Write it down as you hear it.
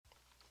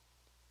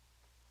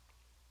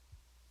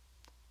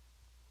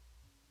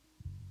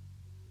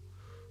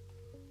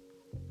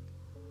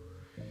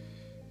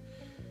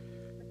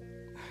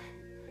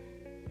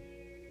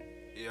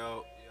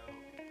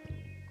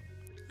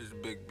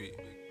Big B.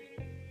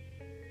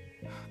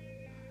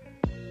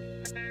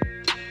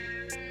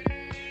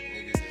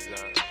 Niggas is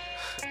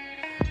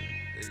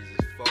niggas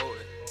is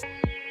folding.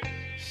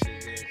 Shit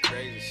getting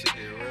crazy, shit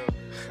getting real.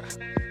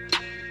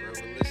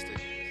 Realistic.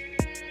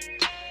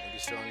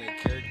 Niggas showing their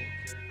character.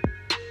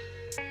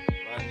 A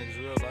lot of niggas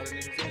real, a lot of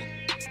niggas ain't.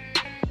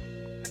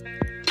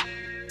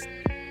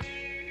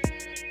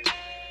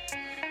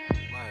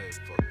 My head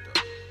fucked up.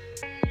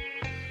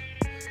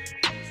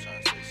 I was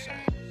trying to say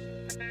shame.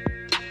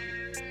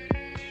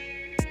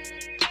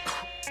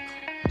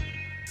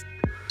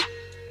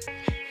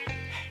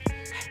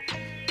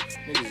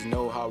 Niggas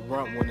know how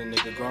rump when a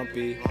nigga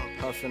grumpy.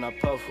 Huffin' I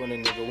puff when a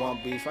nigga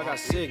want beef. I got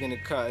Sig in the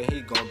cut and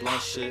he gon'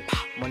 blunt shit.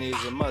 Money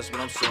is a must, but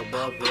I'm so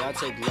above it. I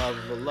take love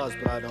over lust,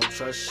 but I don't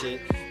trust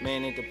shit.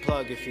 Man ain't the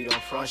plug if he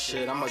don't front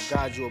shit. I'ma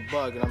guide you a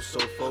bug and I'm so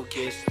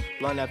focused.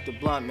 Blunt after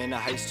blunt, man, the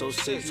height so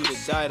sick. You'd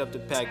have died up the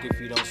pack if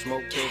you don't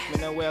smoke kick.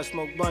 Man, that way I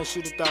smoke blunt,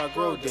 shoot a thought I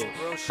grow dick.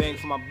 Bang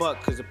for my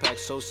buck, cause the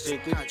pack's so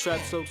sick. Leave the trap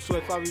so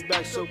swift, I'll be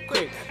back so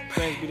quick.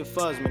 Friends be the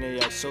fuzz, man, they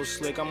act so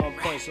slick. I'm on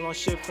point, still on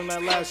shit from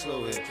that last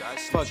little hit.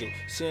 Fuck it,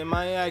 seeing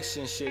my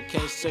accent shit,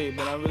 can't say it,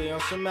 but I'm really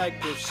on some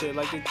active shit.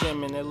 Like the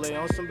gym in LA,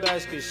 on some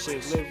basket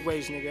shit. Live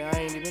race, nigga, I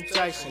ain't even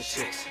taxing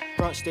shit.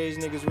 Front stage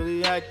niggas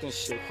really acting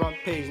shit. Front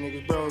page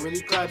niggas, bro,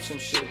 really clap some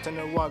shit. Turn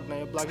to walk, now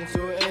you're blocking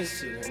to an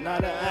incident,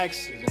 not an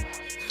accident.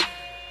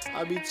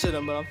 I be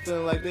chillin', but I'm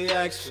feeling like they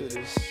asked for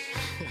this.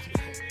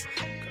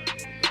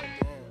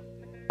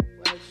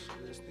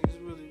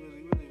 Niggas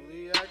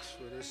really asked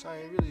for this. I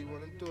ain't really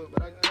wanna do it,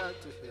 but I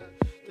got to hit.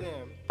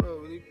 Damn, bro,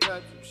 really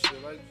got some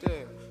shit. Like,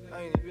 damn,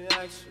 I ain't even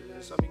asked for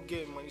this. I been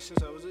getting money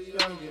since I was a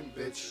youngin',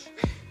 bitch.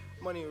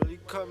 Money really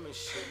coming,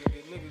 shit,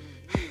 nigga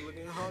really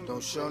looking hungry.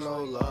 Don't show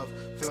no love,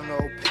 feel no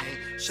pain.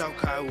 Shout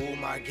Kai Wu,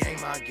 my gang.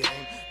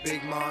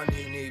 Big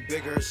money need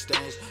bigger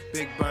stains.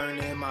 Big burn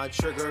in my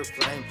trigger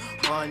flame.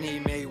 Money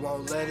made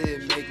won't let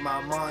it make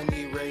my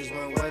money raise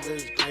when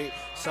weather's great.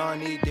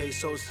 Sunny day,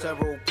 so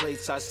several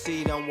plates. I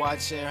see them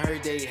watching,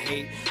 heard they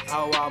hate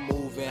how I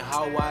move and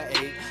how I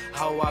ate,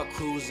 how I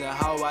cruise and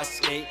how I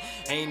skate.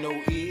 Ain't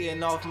no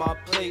eating off my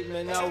plate,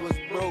 man. I was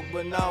broke,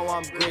 but now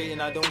I'm great.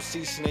 And I don't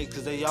see snakes,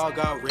 cause they all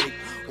got raped.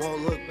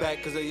 Won't look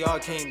back, cause they all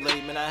came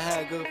late. Man, I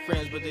had good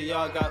friends, but they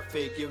all got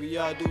fake. Yeah, we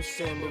all do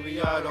sin, but we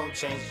all don't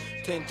change.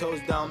 10 toes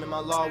down, man, my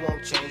law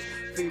won't change.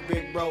 Free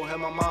big bro, had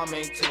my mom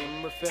maintain.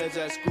 Remember feds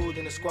at school,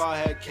 then the squad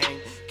had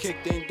came.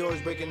 Kicked in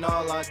doors, breaking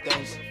all our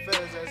things.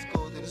 Feds at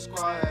school, then the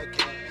squad had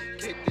came.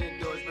 Kicked in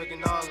doors,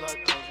 breaking all our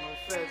things. Remember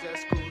feds at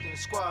school, then the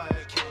squad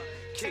had came.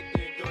 Kicked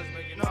in doors,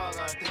 breaking all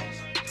our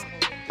things.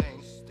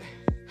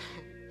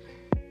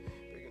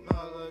 Breaking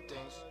all our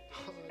things.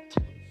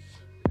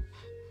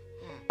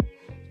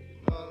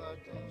 All our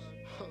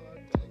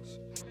things.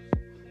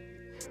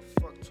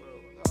 Fuck 12,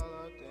 all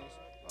our things.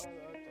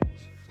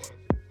 Fuck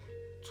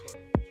 12.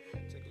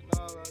 Taking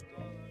all our things.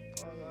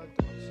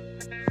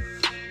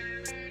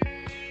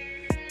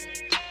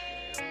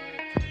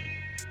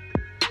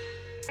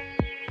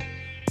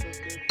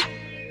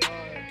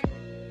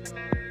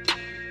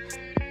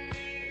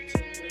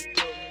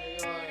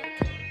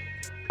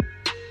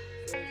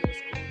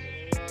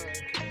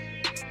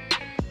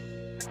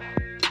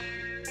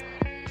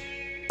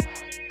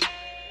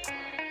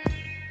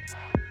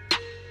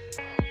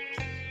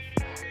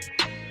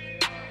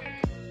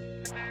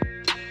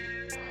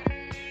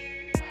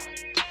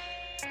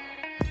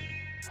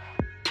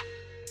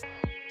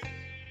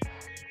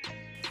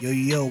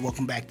 Yo,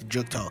 welcome back to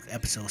Jug Talk,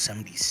 episode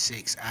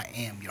 76. I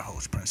am your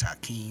host, Prince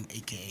Hakeem,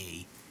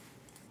 a.k.a.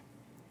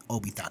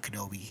 Obi Thought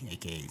Kenobi,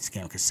 a.k.a.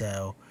 Scam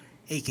Cassell,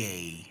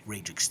 a.k.a.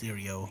 Rage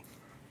Exterio,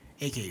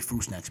 a.k.a.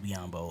 Fruit Snacks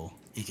Beyond Bowl,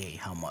 a.k.a.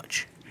 How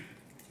Much.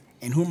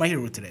 And who am I here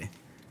with today?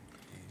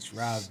 It's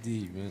Rob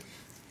D, man.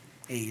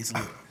 Hey, it's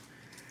Luke.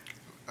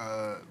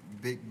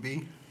 Big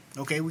B.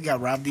 Okay, we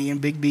got Rob D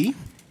and Big B.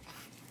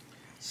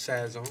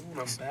 Sazone,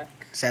 I'm back.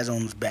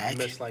 Sazone's back.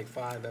 Missed like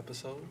 5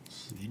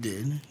 episodes. You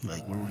did.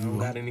 Like, where I you don't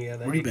got any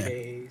other where you been?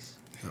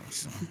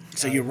 AKs.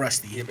 So you're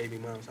rusty. Your baby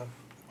mom's house.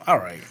 All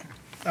right.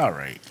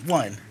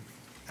 One,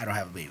 I don't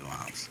have a baby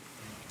mom's.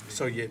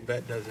 So your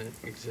bet doesn't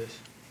exist.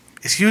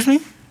 Excuse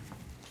me?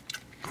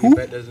 Your Who?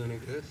 bet doesn't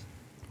exist.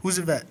 Who's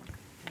a vet?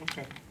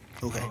 Okay.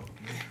 Okay.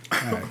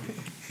 All right.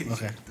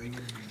 Okay.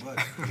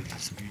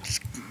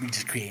 We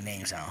just create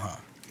names now, huh?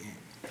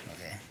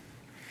 Okay.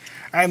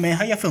 All right, man.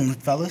 How y'all feeling,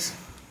 fellas?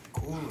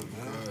 Cool,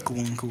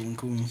 man.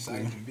 Cool.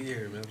 Excited to be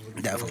here, man.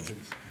 Looking Definitely.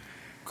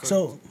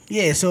 forward to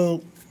this.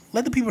 So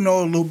let the people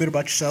know a little bit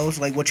about yourselves,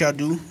 like what y'all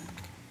do.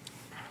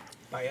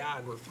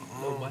 Biography.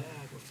 No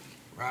biography.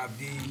 Rob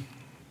D,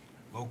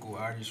 local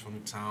artist from the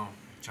town,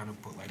 trying to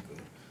put like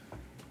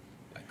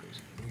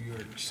a New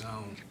York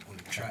sound on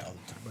the trap.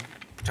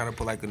 Trying to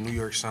put like a New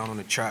York sound on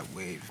the trap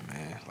wave,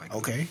 man. Like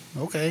Okay.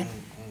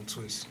 On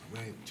twist. We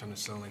ain't trying to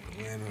sound like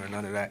Atlanta or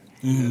none of that.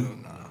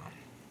 Mhm. Nah.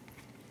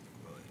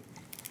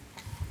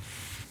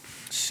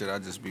 Shit, I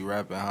just be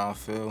rapping how I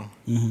feel.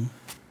 Mm-hmm.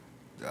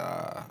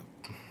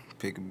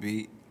 Pick a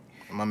beat.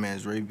 My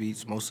man's Ray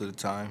Beats most of the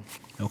time.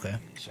 Okay.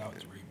 Shout out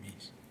to Ray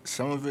Beats.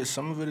 Some of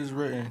it is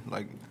written.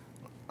 Like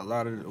A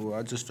lot of well,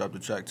 I just dropped a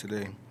track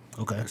today.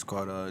 Okay. It's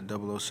called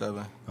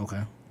 007.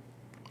 Okay.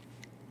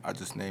 I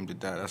just named it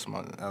that.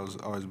 That was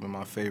always been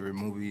my favorite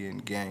movie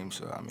and game.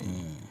 So I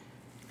mean,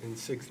 In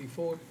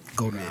 64.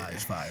 GoldenEye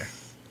is fire.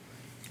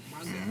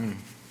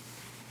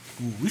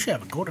 Ooh, we should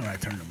have a GoldenEye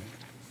tournament.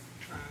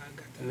 I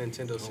got the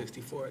Nintendo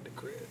 64 at the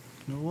crib.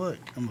 You know what?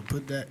 I'm gonna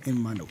put that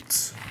in my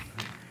notes.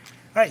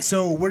 All right.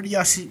 So where do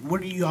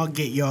y'all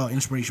get y'all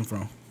inspiration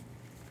from?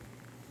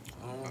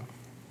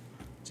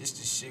 Just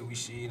the shit we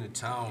see in the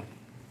town.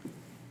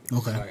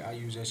 Okay. Like I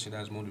use that shit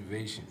as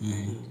motivation.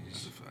 Man.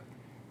 Just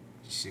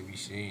shit we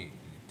see,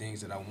 the things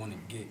that I want to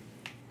get,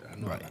 that I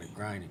know I gotta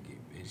grind to get,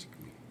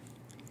 basically.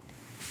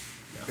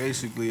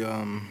 basically,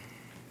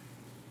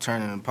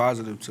 turning the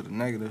positive to the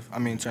negative. I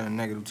mean, turning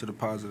negative to the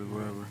positive,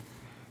 whatever.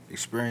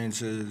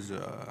 Experiences.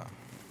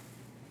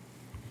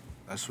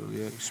 That's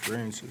really it.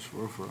 Experiences,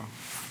 for real.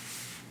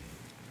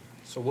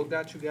 So what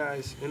got you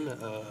guys in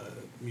the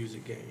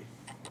music game?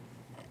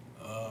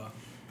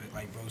 But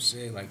like bro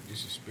said, like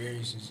just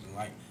experiences and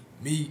like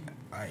me,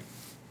 like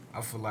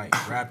I feel like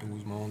rapping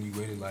was my only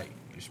way to like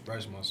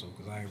express myself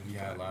because I ain't really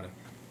had a lot of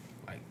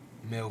like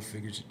male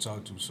figures to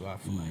talk to, so I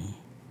feel like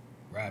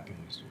rapping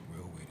was the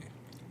real way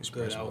to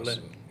express outlet.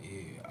 myself.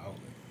 Yeah,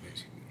 outlet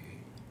basically.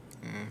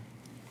 Yeah.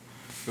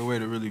 Good way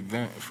to really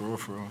vent, for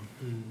real.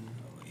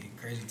 Yeah,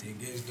 crazy thing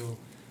is though,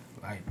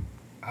 like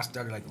I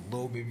started like a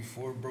little bit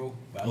before, bro.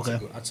 But Okay.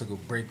 I took a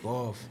break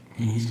off,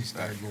 and he just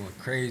started going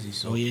crazy.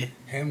 So Oh, yeah?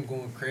 him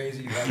going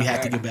crazy, like, You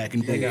had to get back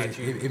in the yeah,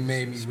 game. it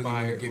made me really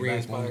want to get back on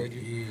re-inspired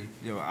it. you?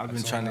 Yeah, Yo, I've I been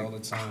tell trying him to all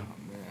the time.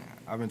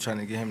 I've been trying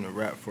to get him to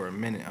rap for a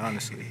minute,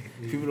 honestly.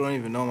 People don't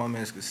even know my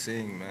man's could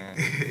sing, man.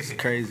 It's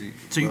crazy.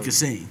 So you Bro, can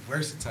sing.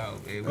 Versatile,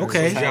 man.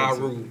 Okay. Versatile. Ja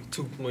Rule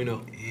 2.0.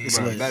 Yeah, It's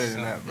bro, lit. better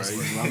than that, bro.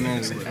 My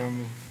man's, you feel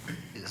me?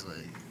 It's like.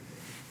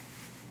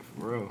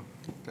 For real.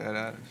 That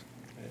ass.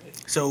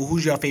 So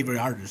who's your favorite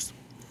artist?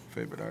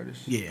 Favorite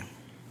artist? Yeah.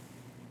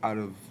 Out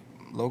of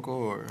local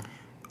or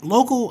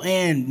Local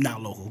and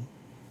not local.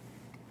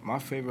 my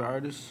favorite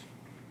artist?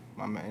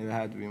 My man, it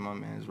had to be my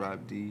man's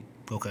Rob D.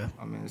 Okay.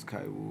 My man's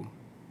Kai Wu.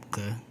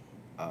 Okay.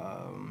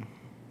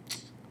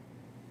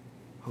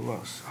 Who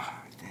else?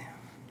 Ah, damn.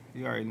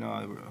 You already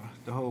know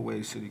the whole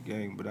Wave City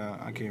gang, but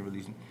I can't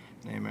really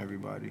name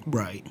everybody.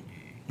 Right.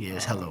 Yeah,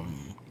 it's hello.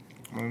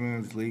 My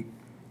man's Leak.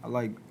 I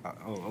like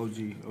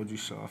OG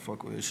Shaw. I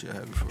fuck with his shit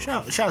heavy for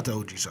Shout out to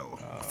OG Soul,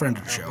 friend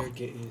of the show. They're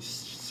getting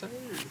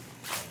served.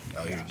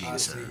 Oh, you're I getting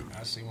see, served.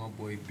 I see my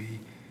boy B,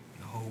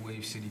 the whole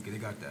Wave City, cause they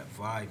got that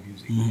vibe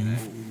music, Mm-hmm. man.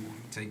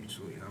 That take you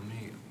to it. I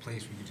mean, a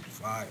place where you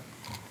just vibe.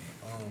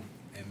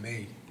 And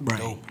May, Right.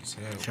 dope as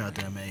hell. Shout out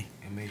to MA.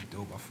 And May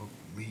dope. I fuck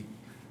with Lee.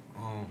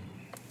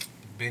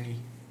 Benny.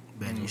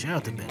 Benny. Shout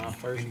out to My Benny.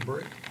 first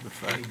brick. The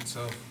Benny fact.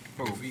 tough.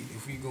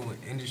 If we go in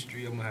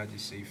industry, I'm gonna have to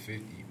say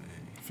 50, man.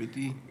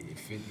 50? Yeah,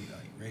 50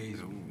 like raise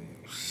me, man.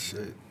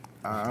 Shit.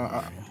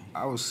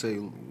 I would say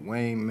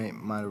Wayne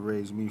might have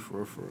raised me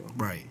for real.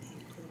 Right.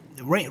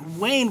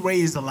 Wayne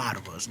raised a lot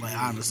of us. Like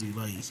honestly,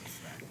 like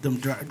them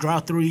draw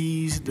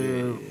threes,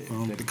 the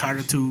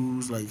Carter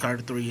twos, like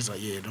Carter threes.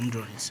 Like yeah, them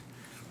joints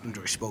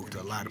spoke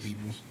to a lot of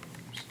people.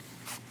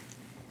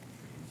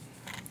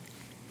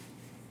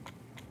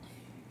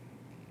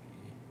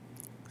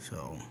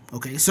 So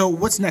okay, so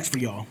what's next for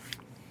y'all?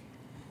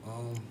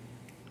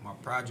 My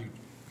project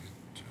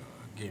is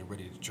getting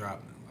ready to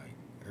drop in like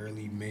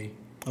early May.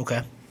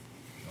 Okay.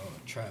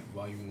 Trap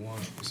Volume 1.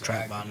 It's an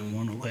Trap acronym. Volume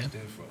 1, okay.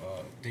 Stand for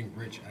Think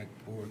Rich, Act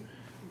Poor.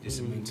 This is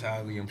a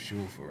mentality I'm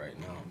shooting for right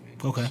now, man.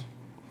 Okay. Just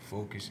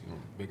focus on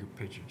the bigger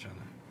picture, trying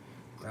to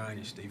grind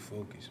and stay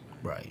focused, man.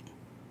 Right.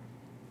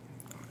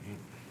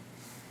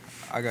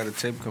 I got a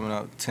tape coming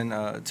out,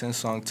 10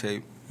 song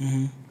tape.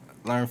 Mm-hmm.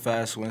 Learn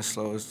fast, win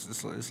slow.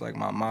 It's like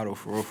my motto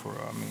for real.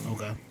 I mean,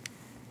 Okay.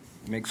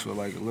 mixed with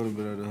like a little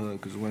bit of the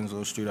hood, because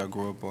Winslow Street I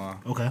grew up on.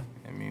 Okay.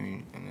 I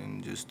mean, and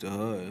then just the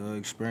hood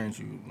experience.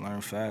 You learn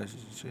fast,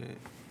 shit,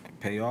 and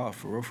pay off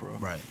for real.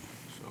 Right.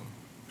 So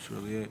that's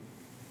really it.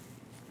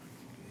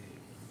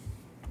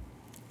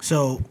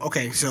 So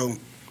okay, so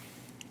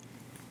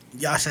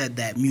y'all said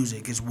that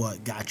music is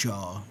what got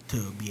y'all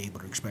to be able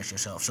to express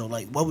yourself. So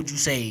like, what would you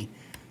say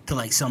to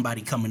like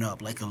somebody coming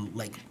up, like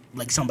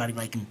somebody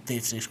like in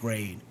 5th, 6th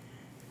grade,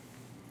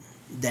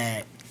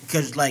 that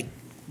because like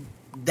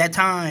that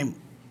time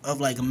of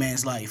like a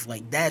man's life,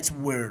 like that's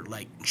where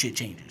like shit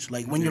changes.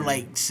 Like when you're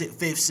like 5th,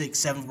 6th,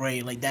 7th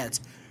grade, like that's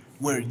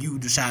where you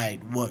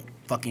decide what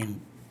fucking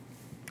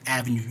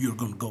avenue you're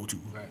gonna go to.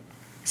 Right.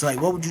 So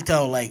like, what would you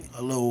tell like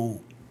a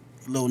little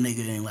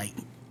nigga in like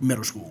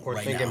middle school Or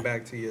right thinking now?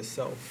 back to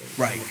yourself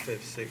in Right. the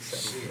 5th,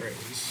 6th, 7th grade.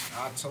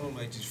 I tell them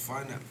like just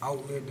find an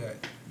outlet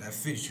that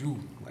fits you.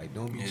 Like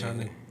don't be trying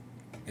to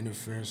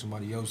interfere in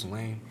somebody else's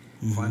lane.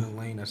 Find a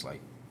lane that's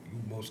like you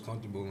most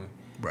comfortable in.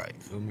 Right.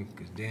 Feel me?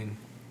 Because then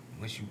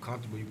once you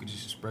comfortable, you can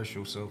just express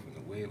yourself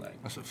in a way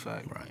like That's a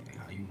fact. Right.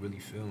 how you really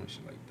feel and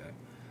shit like that.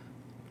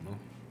 You know?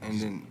 And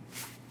then,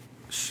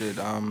 shit,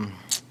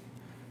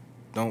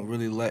 don't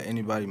really let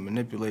anybody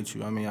manipulate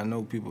you. I mean, I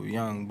know people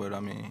young, but I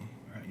mean,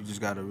 you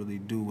just gotta really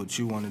do what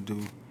you want to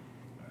do,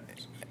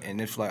 And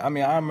it's like, I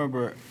mean, I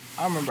remember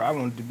I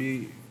wanted to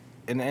be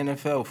in the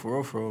NFL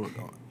for real.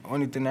 The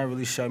only thing that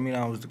really shut me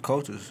down was the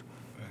coaches.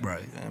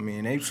 Right. I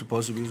mean, they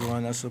supposed to be the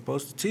one that's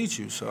supposed to teach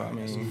you. So I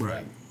mean,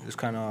 Right. it's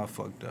kind of all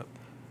fucked up.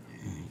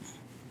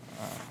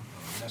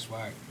 That's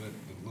why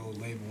the little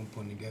label I'm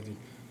putting together,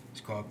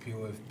 it's called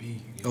POFB.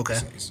 Okay.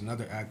 It's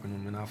another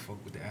acronym, and I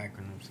fuck with the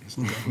acronyms. It's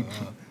like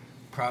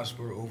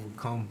prosper,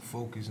 overcome,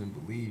 focus, and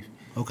believe.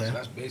 Okay. So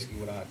that's basically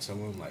what I tell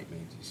them, like,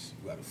 man, just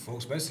you gotta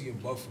focus, especially in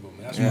Buffalo,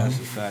 man. That's Yeah, why I that's a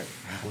just fact.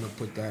 want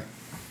to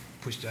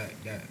push that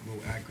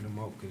little acronym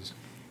out, because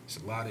it's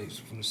a lot of it's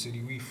from the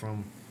city we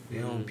from. They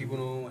don't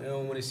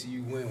want to see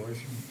you win, or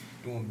if you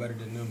doing better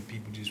than them,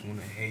 people just want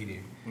to hate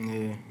it. Yeah.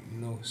 You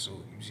know, so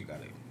you just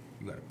gotta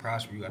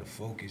prosper, you gotta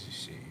focus and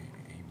shit,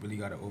 and you really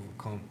gotta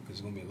overcome, because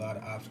there's gonna be a lot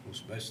of obstacles,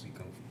 especially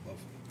coming from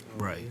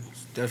Buffalo. Right.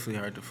 It's definitely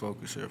hard to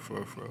focus here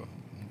for real.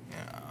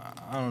 Yeah,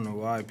 I don't know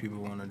why people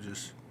want to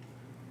just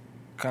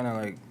kind of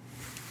like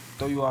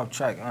throw you off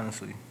track,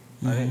 honestly.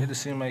 Like, it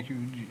just seemed like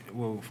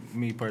well,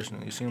 me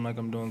personally, it seemed like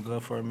I'm doing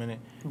good for a minute.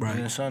 Right.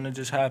 And then something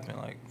just happened.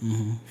 Like,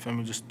 Mm-hmm. you feel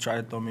me, just try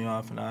to throw me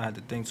off, and I had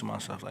to think to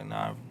myself, like,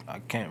 nah, I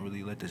can't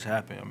really let this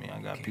happen. I mean,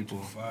 I got Came people,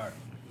 too far.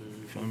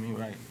 you feel me,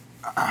 right?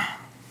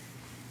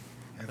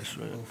 That's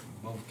real.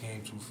 Both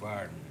came too far,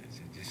 man.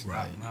 It just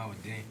Right. stopped now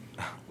and then.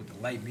 With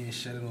the light being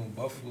shut on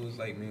Buffalo, it's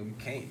like, man,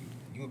 we can't.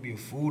 You would be a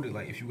fool to,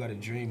 like, if you got a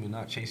dream and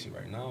not chase it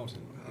right now. So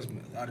there's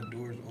a lot of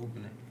doors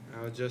opening.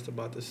 I was just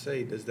about to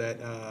say, does that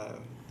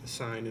the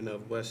signing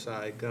of West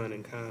Side Gun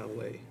and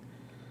Conway,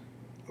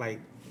 like,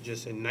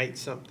 just ignite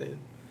something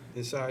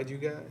inside you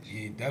guys?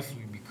 Yeah,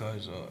 definitely,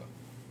 because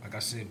like I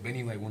said,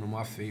 Benny like one of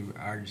my favorite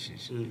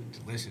artists to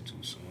listen to.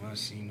 So when I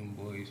seen them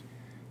boys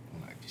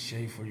on like the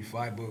Shade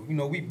 45, but you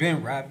know, we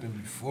been rapping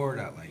before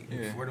that, like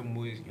before them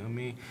boys, you know what I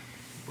mean?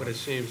 But it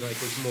seems like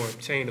it's more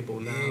obtainable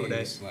now Yeah, that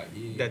it's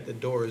like, that the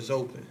door is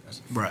open. That's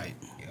a fact. Right.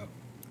 Yep,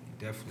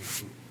 definitely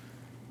true.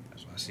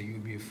 That's why I say you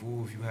would be a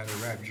fool if you had a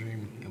rap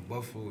dream in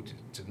Buffalo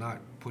to not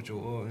put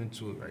your all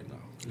into it right now.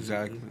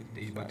 Exactly.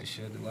 They about to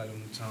shed the light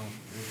on the town.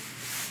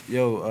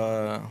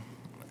 Yo,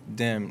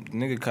 damn,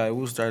 nigga Kai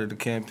Wu started the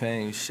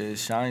campaign, shit,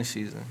 Shine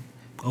Season.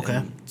 Okay.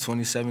 In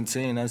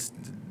 2017, that's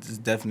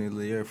definitely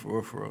the year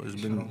for real. There's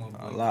been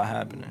a lot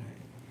happening.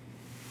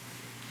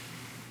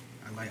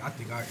 I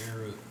think our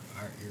era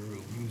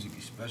of music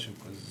is special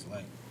because it's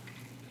like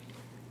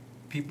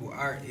people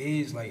our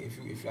age, like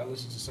if y'all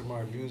listen to some of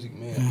our music,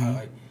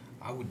 man,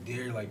 I would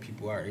dare like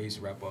people our age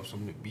to rap off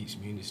some of the beats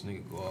me and this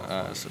nigga go off.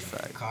 That's a like,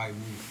 fact. Kai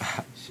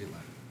Wu, shit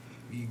like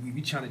we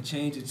be trying to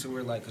change it to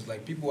where like, cause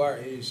like people our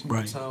age in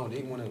Right. town,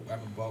 they want to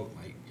rap about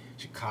like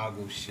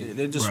Chicago shit.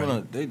 They just Right.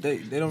 wanna, they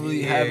don't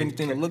really Yeah, have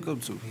anything to look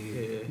up to.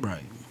 Yeah.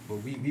 Right. But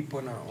we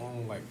putting our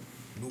own like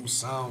new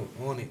sound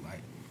on it,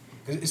 like,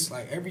 cause it's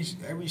like every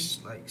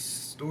like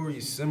story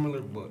is similar,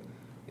 but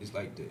it's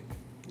like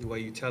The way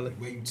you tell it.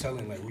 way you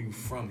telling, like where you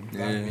from, you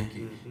gotta Yeah. make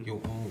it your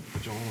own,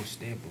 put your own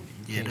stamp on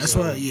it. You Yeah, can't that's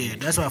tell why. it. Yeah,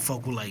 that's why I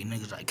fuck with like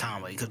niggas like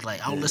Conway, cause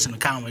like I'll listen to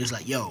Conway, it's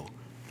like, yo,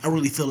 I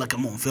really feel like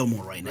I'm on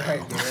Fillmore right now.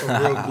 Right, Some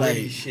real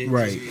gritty Like, shit.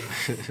 right.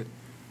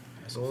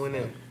 That's Going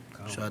in.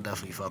 So I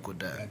definitely fuck with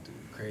that. That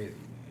dude crazy.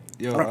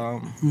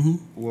 Yo,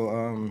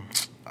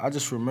 I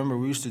just remember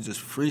we used to just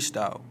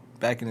freestyle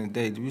back in the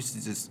day. We used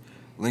to just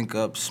link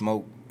up,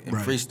 smoke, and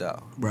Right.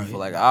 freestyle Right. for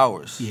like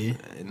hours. Yeah.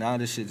 And now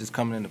this shit just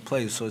coming into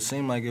place. So it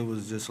seemed like it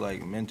was just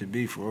like meant to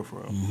be for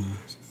real.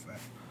 That's a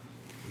fact.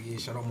 But yeah,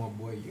 shout out my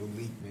boy Yo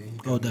Leak, man. He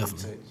got Oh, me in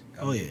definitely. touch.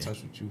 Got Oh, me in yeah.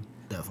 touch with you.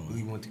 Definitely.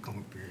 Really want to come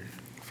up here.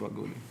 Fuck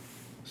with me.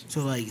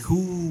 So like,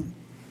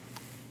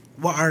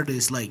 what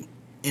artists like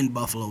in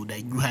Buffalo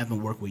that you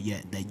haven't worked with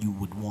yet that you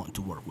would want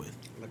to work with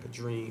Like a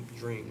dream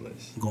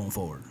list. going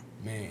forward?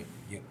 Man,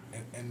 yeah,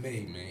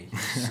 M.A., man,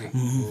 he's sick.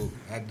 Bro.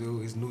 That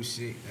dude, his new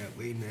shit, that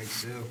Late in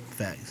Excel,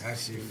 Facts. that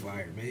shit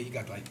fire, man. He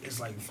got like, it's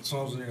like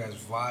songs in there that's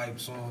vibe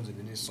songs, and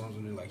then there's songs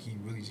in there like he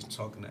really just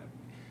talking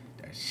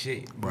that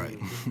shit. Right.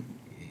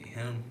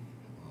 Yeah, him,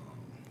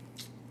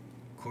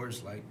 of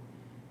course, like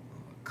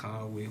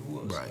Conway, who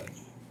else? Right. Like,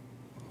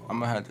 I'm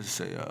gonna have to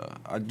say,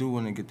 I do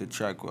want to get the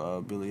track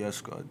with Billy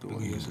Esco. I do want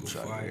to Billy get the Esco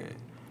track. fire.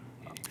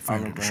 Yeah. I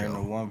Friend of the remember hearing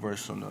show. the one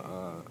verse on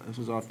the, this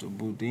was off the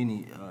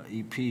Boudini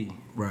EP.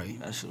 Right.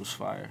 That shit was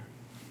fire.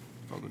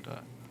 Fuck with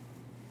that.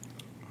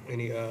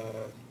 Any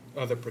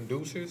other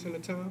producers in the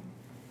town?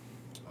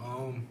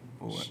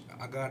 What?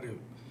 I got a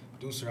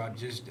producer. I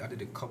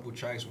did a couple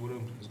tracks with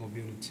him. It's gonna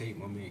be on the tape.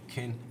 My man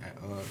Ken at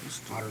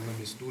Outer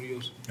Limit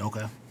Studios.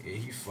 Okay. Yeah,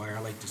 he fire.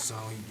 I like the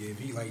sound he give.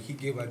 He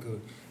give like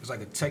it's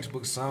like a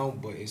textbook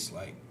sound, but it's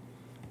like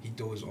he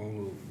throw his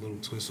own little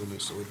twist on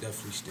it, so it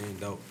definitely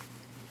stand out.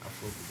 I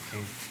fuck with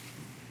Ken.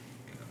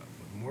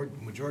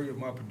 But majority of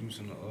my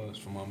producing is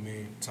from my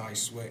man Ty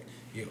Sweat.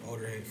 He an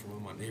older head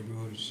from my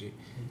neighborhood and shit.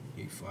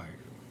 He fired.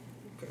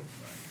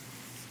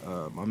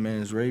 Okay. My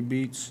man's Ray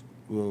Beats.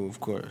 Well, of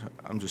course,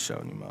 I'm just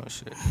shouting him out and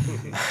shit.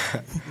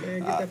 Man,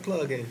 get that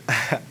plug in.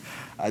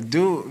 I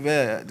do,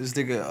 man. This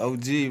nigga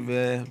OG,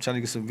 man. I'm trying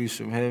to get some beats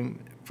from him.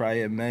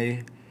 Probably in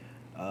May.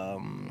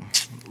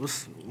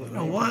 What's You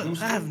know what?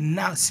 I have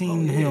not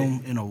seen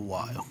him in a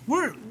while.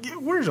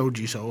 Where's OG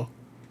Soul?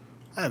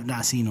 I have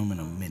not seen him in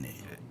a minute.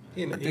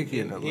 I think he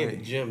in the LA.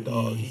 gym,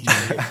 dog. He's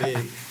trying to get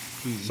big.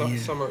 Yeah.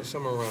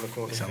 Summer around the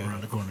corner. Somewhere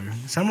around the corner.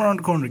 Somewhere around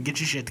the corner. Get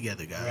your shit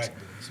together, guys. Right,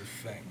 it's a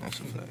fact. That's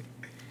a fact.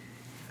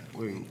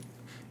 Wait,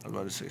 I was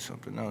about to say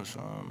something else.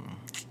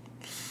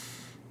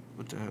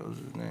 What the hell is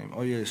his name?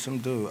 Oh yeah, some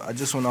dude. I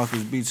just went off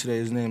his beat today.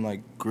 His name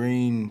like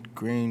Green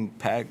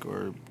Pack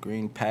or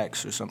Green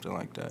Packs or something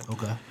like that.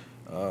 Okay.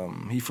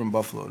 He from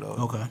Buffalo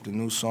though. Okay. The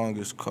new song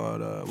is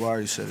called. Well, I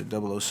already said it,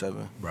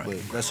 007. Right. But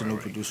that's a new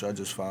producer I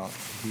just found.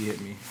 He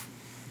hit me.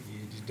 Yeah,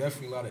 there's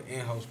definitely a lot of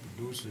in-house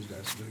producers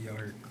that's really out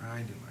here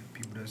grinding, like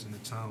people that's in the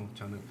town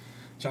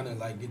trying to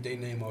like get their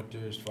name out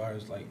there as far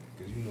as like,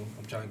 cause you know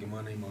I'm trying to get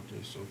my name out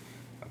there so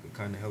I could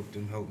kind of help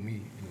them help me.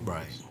 You know,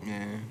 Right.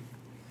 Yeah.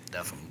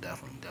 Definitely.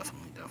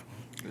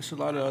 There's a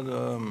lot of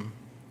other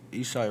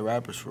East Side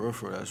rappers for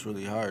real that's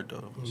really hard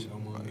though. Shout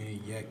out my man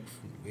Yak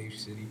from Wave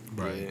City.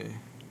 Right.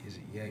 Yeah. Is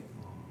it Yak?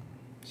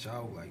 Shout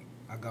out, like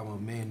I got my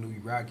man Louis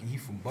Rocky. He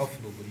from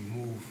Buffalo, but he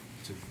moved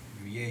to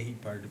VA. He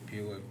part of the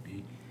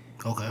POFB.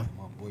 Okay.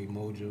 My boy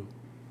Mojo.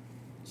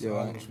 So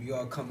Yo, we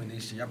all coming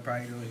this shit. Y'all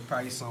probably know it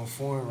probably sound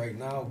foreign right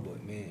now,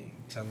 but man,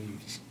 I'm telling you,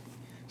 just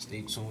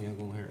stay tuned. Y'all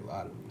gonna hear a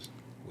lot of us.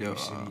 Yo, Wave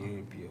City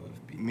and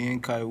POFB. Me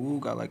and Kai Wu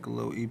got like a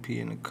little EP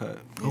in the cut.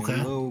 Me Okay.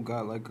 and Lil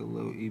got like a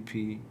little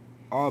EP.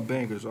 All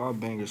bangers,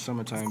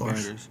 summertime Of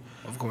course. bangers.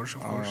 Of course.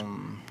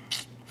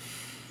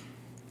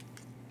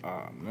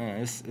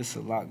 Man, it's a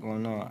lot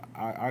going on.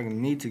 I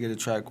need to get a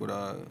track with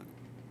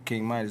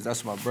King Midas.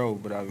 That's my bro,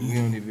 but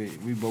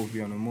we both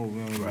be on the move. We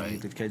don't even Right.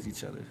 get to catch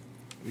each other.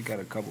 We got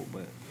a couple,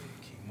 but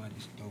King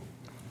Mighty's dope.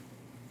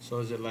 So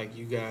is it like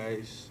you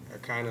guys are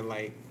kind of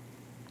like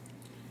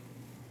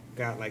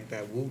got like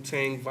that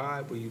Wu-Tang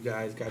vibe where you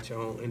guys got your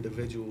own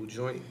individual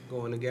joint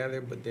going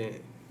together, but then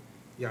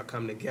y'all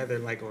come together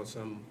like on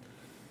some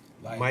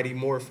Like, Mighty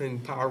Morphin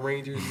Power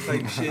Rangers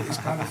type shit? It's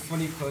kind of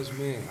funny because,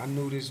 man, I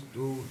knew this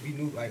dude. We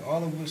knew, like,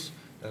 all of us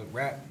that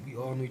rap, we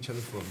all knew each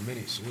other for a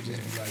minute. So it just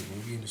be like,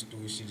 when we in the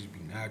studio, shit just be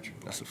natural.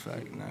 that's a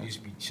fact. We Nah.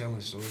 just be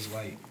chilling. So it's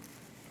like,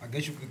 I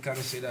guess you could kind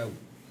of say that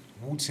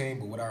Wu-Tang,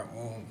 but with our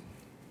own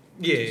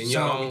Yeah, and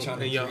sound we y'all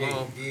tryna and y'all create.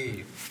 own.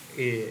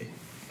 Yeah. Yeah.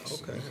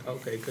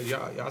 Okay, cause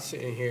y'all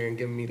sitting here and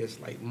giving me this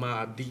like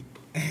Mobb Deep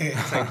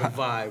type of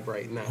vibe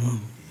right now.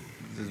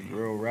 Just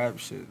real rap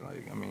shit.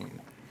 Like, I mean,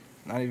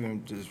 not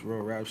even just real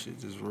rap shit,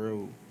 just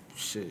real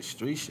shit,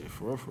 street shit,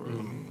 for real.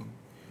 I mean,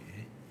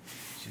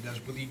 Shit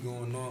that's really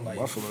going on. Like,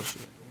 Buffalo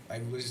shit.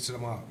 like listen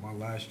to my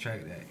last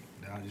track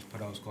that I just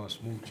put out. It's called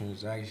Smooth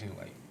Transaction.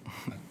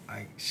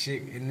 Like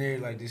shit in there,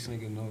 like this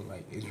nigga know,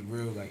 like it's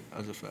real, like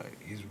That's a fact.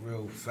 it's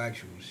real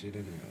factual shit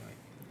in there, like.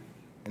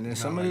 And then Not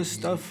some of like this these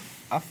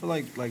stuff, I feel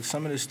like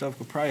some of this stuff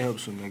could probably help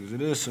some niggas.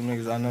 It is some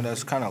niggas I know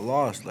that's kind of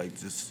lost, like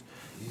just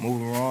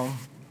moving wrong.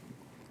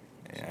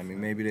 And I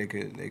mean, maybe they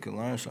could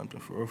learn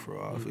something for real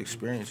off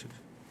experiences,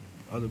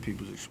 other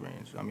people's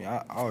experience. I mean,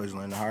 I always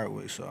learn the hard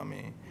way, so I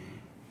mean,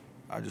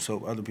 I just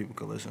hope other people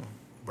could listen.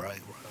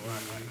 Right.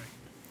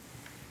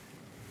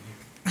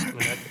 And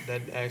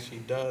that actually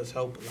does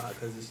help a lot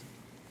because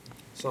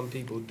some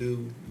people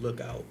do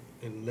look out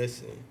and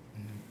listen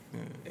Yeah.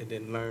 and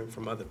then learn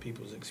from other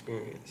people's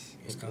experience.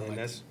 It's kinda And like-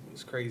 that's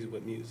what's crazy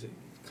with music.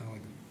 Kind of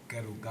like a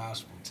ghetto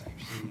gospel type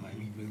shit. Like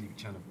we really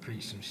trying to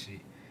preach some shit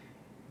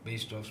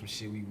based off some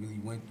shit we really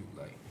went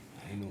through. Like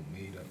ain't no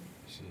made up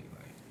shit.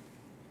 Like,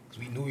 cause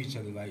we knew each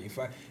other. Like if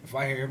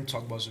I hear him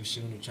talk about some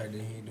shit on the track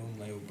that he ain't doing,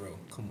 like, yo, bro,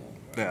 come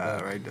on, bro. Yeah,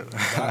 But right there.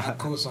 I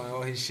co-sign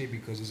all his shit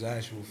because it's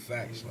actual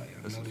facts. Like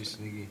I know this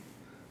nigga,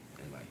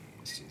 and like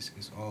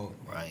it's all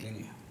Right.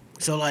 authentic.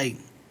 So, like,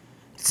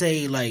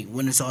 say, like,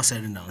 when it's all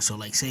said and done, so,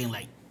 like, say in,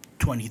 like,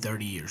 20,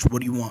 30 years, what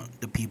do you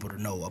want the people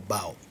to know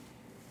about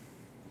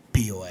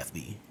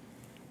POFB?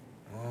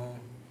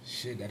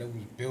 Shit, that it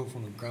was built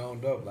from the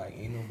ground up. Like,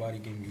 ain't nobody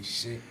giving me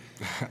shit.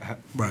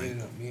 Right.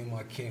 Me and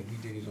my camp, we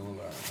did it on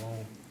our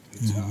own.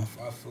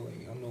 I feel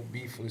like I'm no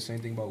beef for the same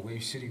thing about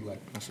Wave City. Like,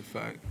 That's a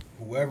fact.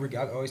 whoever,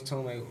 I always tell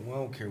them, like, well,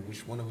 I don't care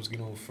which one of us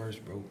get on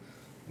first, bro.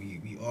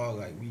 We all,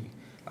 like,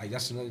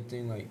 that's another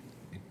thing, like,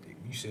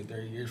 you said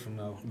 30 years from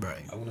now.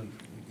 Right. I want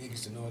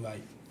niggas to know,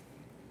 like,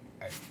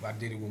 I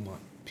did it with my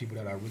people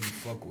that I really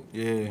fuck with.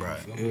 Yeah. Right.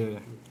 Feel me? Yeah.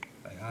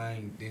 Like, I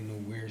ain't did no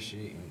weird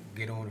shit and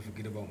get on and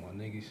forget about my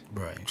niggas.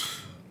 Right.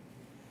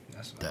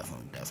 That's what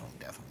Definitely.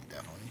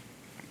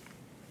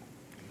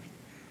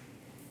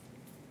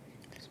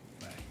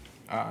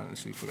 I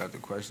honestly forgot the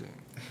question.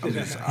 I'm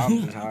just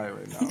high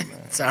right now,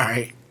 man. It's all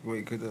right.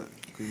 Wait, could you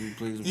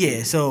please? repeat Yeah,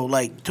 it? so,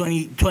 like,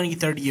 20,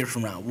 30 years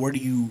from now, what do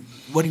you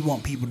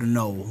want people to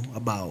know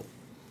about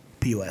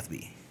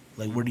POFB?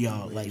 Like, what do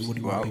y'all, like, what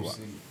do you want Wow. people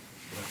City.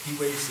 He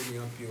Wave City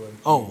on POFB.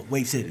 Oh,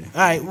 Wave City.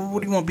 All right, well,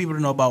 what do you want people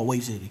to know about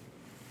Wave City?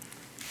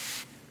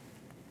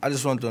 I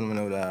just want them to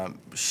know that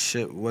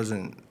shit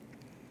wasn't.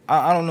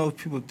 I don't know if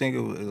people think it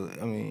was.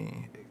 I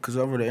mean, because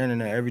over the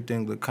internet,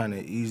 everything looked kind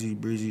of easy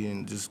breezy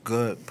and just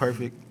good,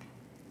 perfect.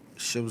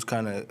 Shit was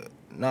kind of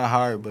not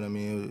hard, but I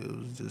mean, it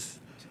was just.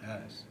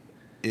 Ass.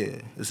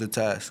 Yeah, it's a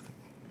task.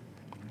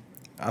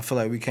 I feel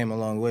like we came a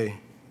long way,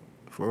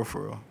 for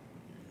real.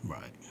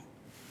 Right.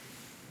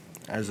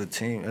 As a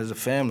team, as a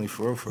family,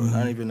 for real.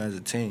 Not even as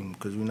a team,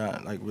 because we're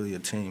not like really a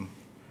team.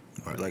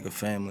 Right. We're like a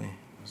family.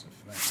 That's a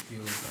fact. Feel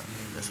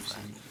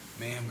like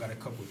Mayhem got a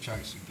couple of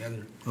tracks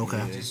together.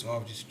 Okay. Just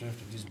off just strength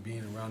of just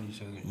being around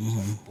each other. Just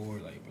like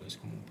bored, like, bro, let's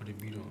come on, put a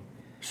beat on.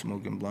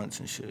 Smoking blunts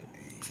and shit.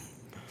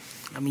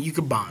 I mean, you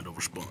could bond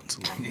over Spuns.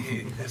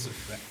 Yeah, that's a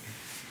fact.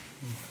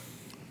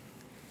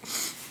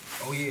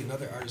 Oh yeah,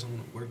 another artist I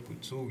want to work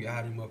with too. Y'all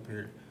had him up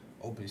here,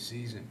 Open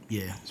Season.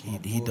 Yeah, That's my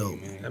he boy,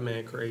 dope. man. That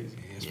man crazy.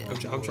 Yeah,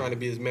 that's my I'm boy. trying to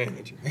be his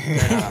manager.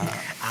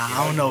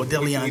 I don't know.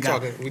 Deleon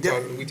got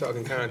We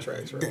talking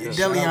contracts right now.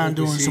 Deleon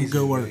doing some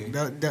good work.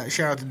 man.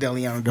 Shout out to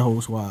Deleon and the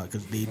whole squad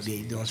because they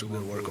doing some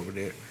good work over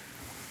there.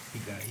 He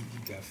got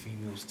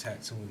females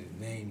tattooing his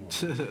name on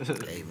him.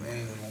 Hey man,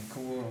 Man, I'm like,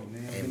 come on,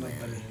 man. Hey, Ain't no man.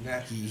 better than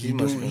that. he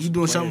must doing been he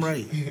doing something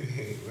playing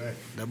right. Right.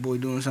 That boy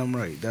doing something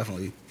right.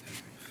 Definitely.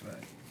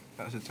 Fact.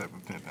 That's the type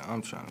of pimping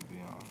I'm trying to be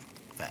on.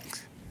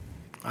 Facts.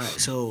 All right,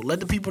 so let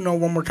the people know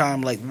one more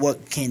time, like,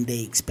 what can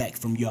they expect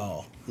from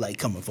y'all, like,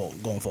 going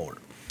forward?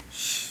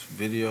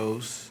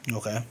 Videos.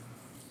 Okay.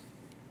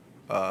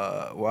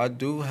 Well, I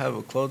do have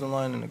a clothing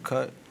line in the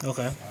cut.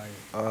 Okay.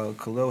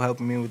 Khalil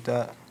helping me with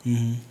that.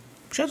 Mm-hmm.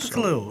 Shout out to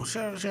Khalil.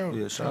 Shout out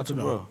to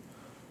them. bro.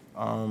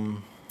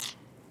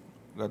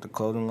 Got the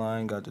clothing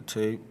line, got the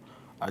tape.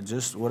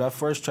 That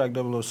first track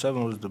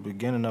 007 was the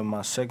beginning of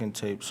my second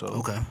tape, so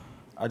Okay.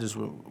 I just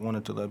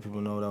wanted to let people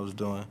know what I was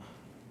doing,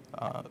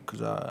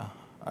 cause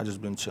I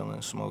just been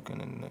chilling,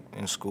 smoking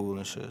in school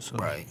and shit. So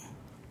Right.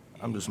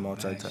 I'm just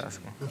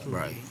multitasking.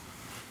 Right.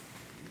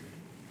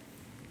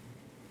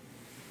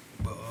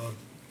 But as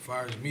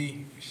far as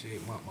me,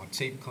 shit, my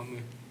tape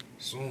coming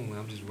soon, man.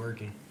 I'm just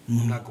working.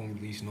 Mhm. I'm not gonna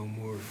release no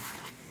more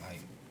like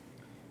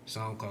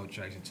SoundCloud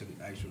tracks until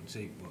the actual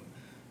tape, but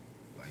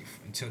like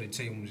until the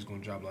tape, I'm just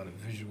gonna drop a lot of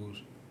visuals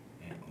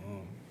and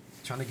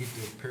trying to get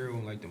the apparel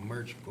and like the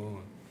merch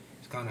going.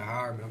 It's kind of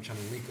hard, man. I'm trying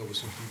to link up with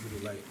some people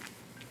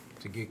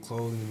to get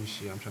clothing and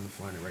shit. I'm trying to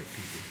find the right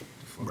people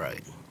to fuck Right.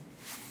 with. As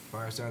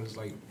far as that, it's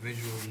like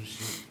visuals and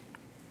shit.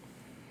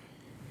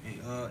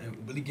 And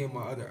really give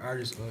my other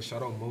artists,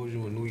 shout out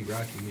Mojo and Louis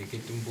Rocky, man.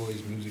 Get them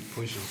boys music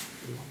pushing.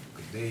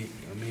 Cause they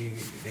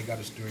got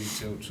a story to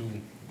tell too.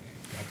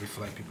 I just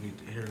feel like people need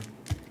to hear.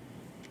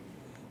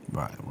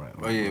 Right.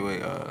 Oh yeah,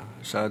 wait.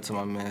 Shout out to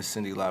my man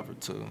Cindy Lauper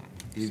too.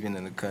 He's been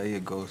in the cut. He a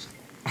ghost.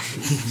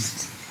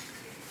 That's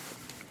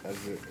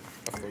it.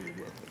 I fuck you,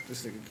 bro.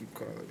 This nigga keep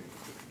calling me.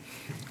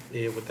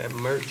 Yeah, with that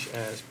merch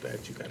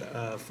aspect, you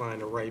gotta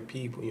find the right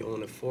people. You don't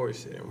want to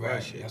force it and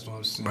rush it. That's what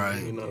I'm saying.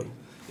 Right. You know.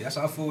 Yeah, that's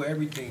how I feel with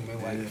everything,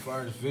 man. Like, as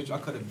far as visual,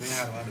 I could have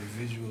had a lot of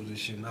visuals and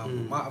shit now.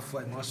 But I feel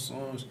like my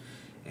songs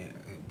and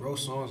bro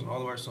songs and all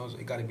of our songs,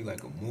 it gotta be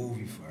like a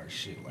movie for our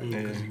shit. Like,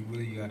 because you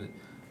really gotta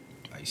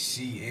like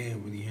see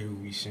and really hear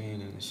what we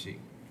saying and shit.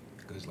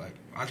 Because like,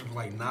 I just feel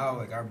like now,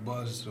 like our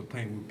buzz is to the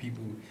point where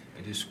people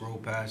that just scroll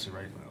past it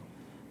right now.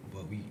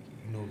 But we,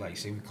 you know, like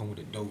say we come with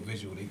a dope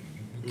visual, you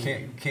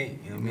can't,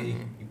 you know what I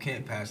mean? You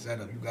can't pass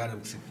that up. You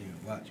gotta sit there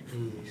and watch it.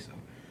 So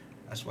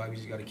that's why we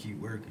just gotta keep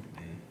working,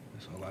 man.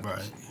 That's all I can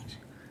say. Just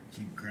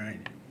keep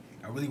grinding.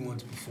 I really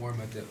wanted to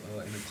perform at the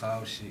in the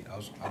cloud shit. I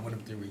went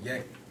up there with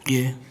Yak,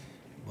 Yeah.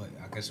 but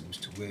I guess it was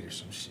too late or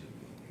some shit.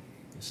 But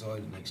it's all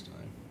the next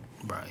time.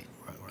 Right.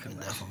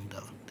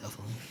 Definitely.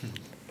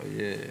 Oh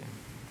yeah.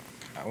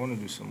 I want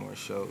to do some more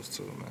shows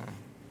too, man.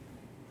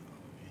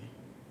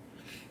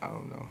 I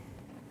don't know.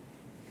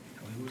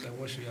 Who was that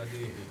one show y'all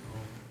did?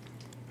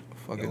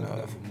 Fucking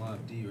that for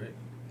Mob D, right?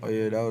 Oh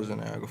yeah, that was in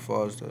Niagara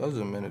Falls though. That was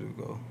a minute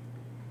ago.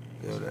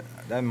 Yo,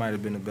 that might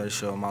have been the best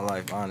show of my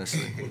life,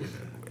 honestly.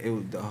 It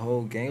was the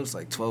whole game. It was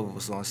like 12 of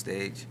us on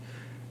stage.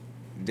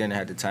 Then I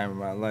had the time of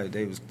my life.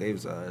 They was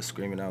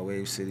screaming out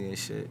Wave City and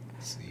shit.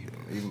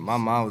 Even my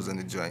mom was in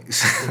the joint.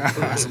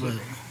 That's lit.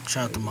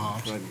 Shout out to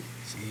moms. See,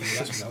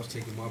 that's when I was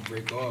taking my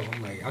break off.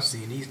 I'm like, I've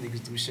seen these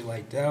niggas do shit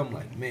like that. I'm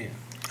like, man,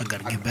 I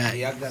gotta get back.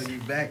 Yeah, I gotta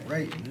get back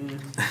right.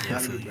 Yeah, I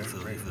feel you.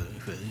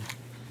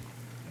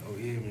 Oh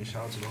yeah, man.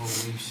 Shout out to the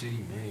whole Wave City,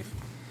 man.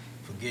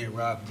 For getting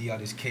Rob D out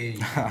his cage.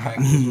 Back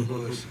to the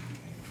bush.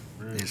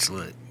 It's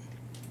lit.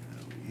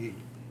 Yeah.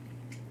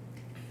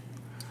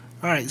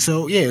 All right,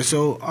 so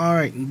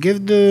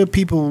give the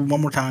people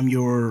one more time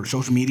your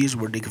social medias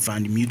where they can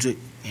find your music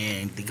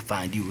and they can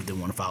find you if they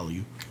want to follow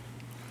you.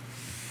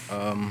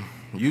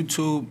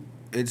 YouTube,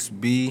 it's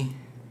B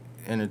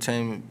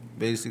Entertainment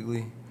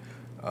basically.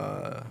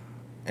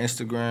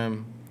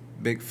 Instagram,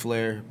 Big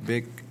Flair,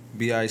 Big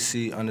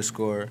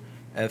BIC_FLAIR.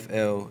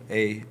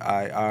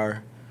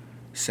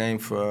 Same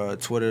for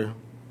Twitter.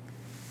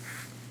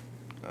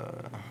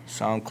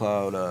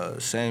 SoundCloud,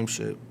 same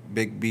shit.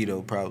 Big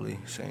Beto probably,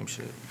 same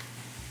shit.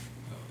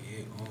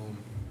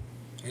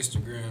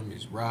 Instagram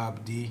is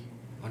Rob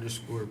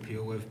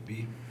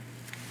D_POFB.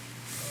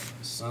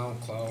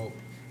 SoundCloud,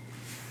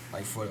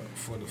 like for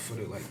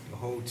the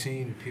whole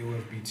team, the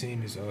POFB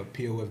team is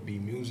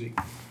POFB Music,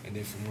 and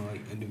then for my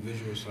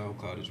individual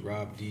SoundCloud is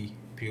Rob D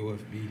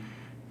POFB,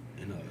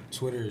 and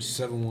Twitter is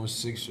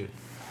 716er.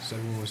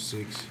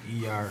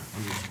 716ER_.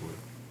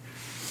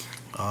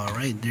 All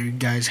right, there you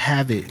guys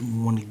have it. We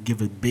want to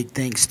give a big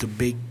thanks to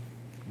Big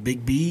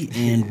B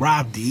and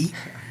Rob D.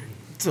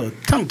 It's a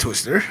tongue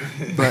twister,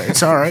 but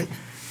it's all right.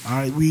 All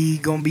right, we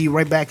gonna be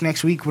right back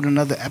next week with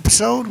another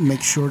episode.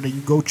 Make sure that you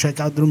go check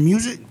out their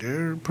music.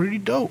 They're pretty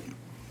dope.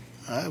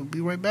 All right, we'll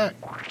be right back.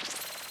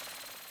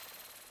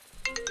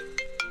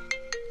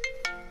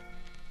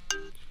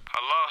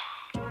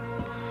 Hello?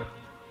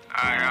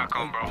 Alright, I'll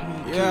come, bro.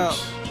 Yeah.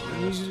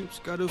 These zips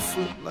gotta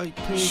flip like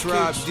pancakes.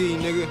 Shrub D,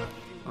 nigga.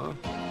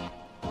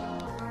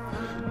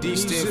 D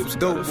stand for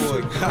dope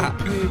boy.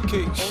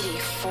 Pancakes.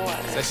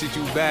 That shit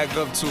you back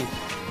up to.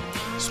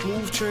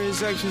 Smooth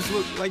transactions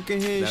look like a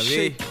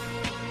handshake.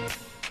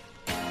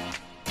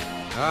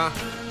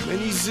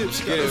 Many zips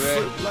Get gotta it,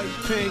 man. flip like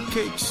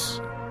pancakes.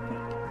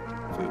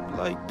 Flip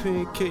like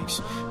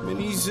pancakes.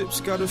 Many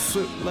zips gotta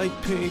flip like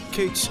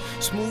pancakes.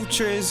 Smooth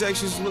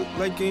transactions look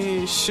like a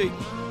handshake.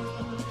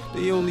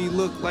 They only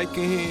look like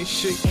a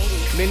handshake.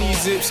 Many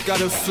zips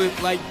gotta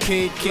flip like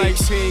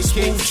pancakes.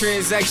 Smooth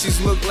transactions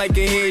look like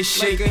a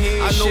handshake.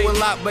 I know a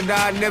lot, but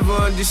I never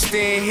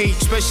understand hate.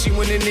 Especially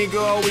when a nigga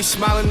always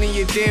smiling in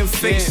your damn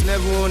face.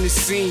 Never on the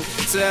scene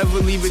to ever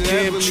leave a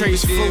damn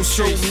trace. Flow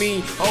so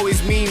mean,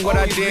 always mean what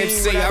I damn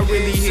say. I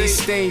really hit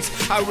stains,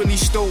 I really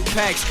stole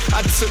packs.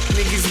 I took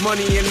niggas'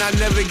 money and I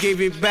never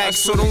gave it back.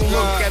 So don't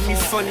look at me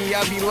funny,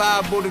 I be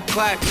liable to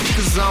clap.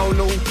 Cause I don't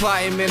know who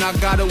plotting, man, I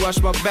gotta watch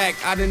my back.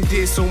 I done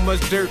did so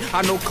much dirt,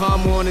 I know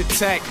karma on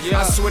attack.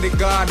 I swear to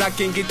God, I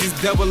can't get this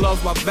devil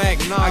off my back.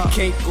 I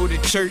can't go to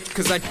church,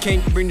 cause I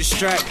can't bring the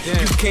strap.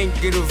 You can't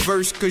get a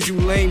verse, cause you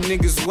lame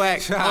niggas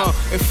whack.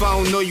 If I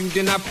don't know you,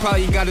 then I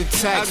probably got a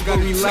tax. But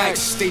relax,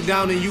 stay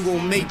down and you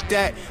gon' make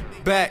that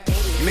back.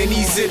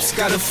 Many zips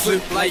gotta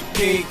flip like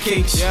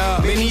pancakes.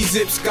 Many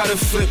zips gotta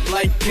flip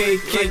like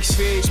pancakes.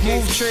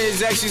 Smooth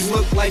transactions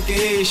look like a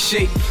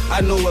handshake.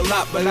 I know a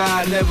lot, but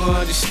I never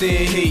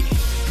understand hate.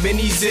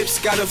 Many zips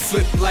gotta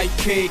flip like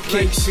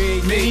pancakes.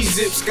 Many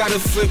zips gotta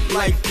flip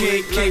like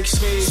pancakes.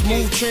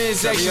 Smooth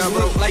transactions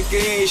look like a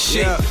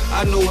handshake.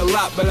 I know a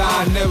lot, but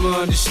I never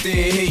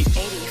understand hate.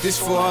 This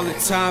for all the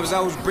times I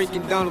was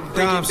breaking down the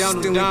dimes,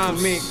 stealing,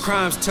 committing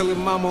crimes, telling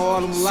mama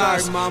all them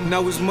lies.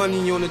 Now it's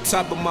money on the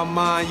top of my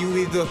mind. You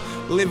either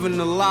living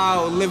a lie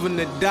or living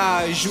to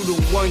die. Is you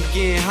the one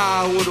getting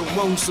high or the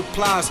one who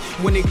supplies?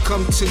 When it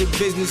comes to the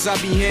business, I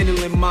be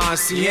handling mine.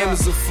 See,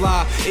 hammers a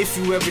fly. If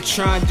you ever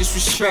try and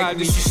disrespect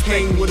me,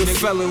 hang with a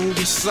fella who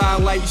be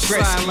slide like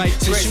Gretzky.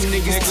 Since you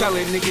niggas tell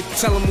it, nigga,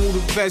 tell him who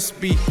the best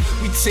be.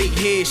 We take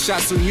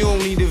headshots, so you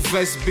don't need a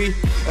vest be.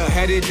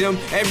 Ahead of them,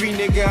 every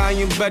nigga I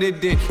am better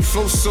than.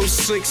 Flow so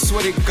slick,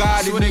 swear to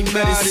God, it be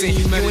medicine.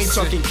 You ain't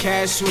talking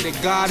cash, swear to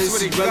God,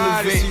 it's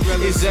irrelevant.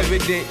 It's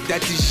evident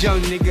that this young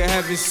nigga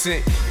haven't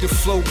sent. The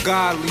flow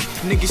godly,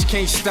 niggas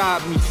can't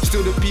stop me.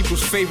 Still the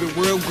people's favorite,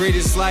 world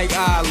greatest like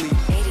Ali.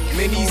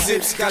 Many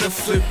zips gotta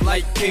flip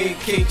like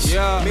pancakes.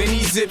 Many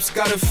zips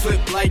gotta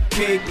flip like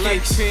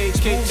pancakes.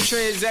 Smooth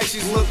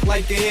transactions look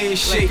like a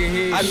handshake.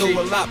 I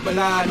know a lot, but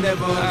I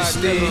never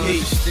understand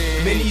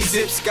hate. Many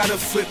zips gotta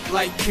flip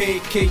like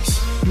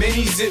pancakes.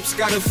 Many zips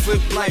gotta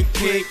flip like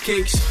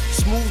pancakes.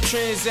 Smooth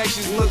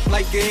transactions look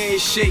like a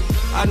handshake.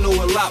 I know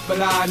a lot, but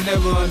I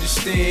never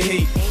understand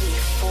hate.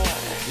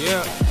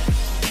 Yeah.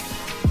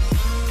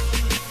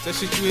 That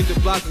shit you hit the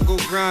block and go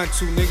grind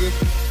to, nigga.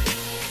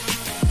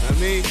 I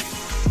mean,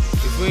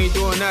 if we ain't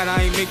doing that,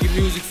 I ain't making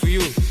music for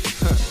you.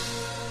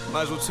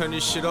 Might as well turn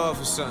this shit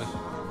off or something.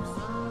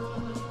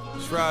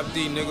 It's Rob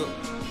D, nigga.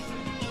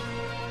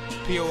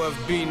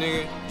 POFB,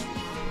 nigga.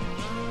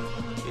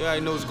 Yeah, I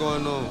know what's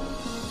going on.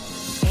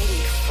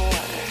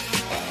 84.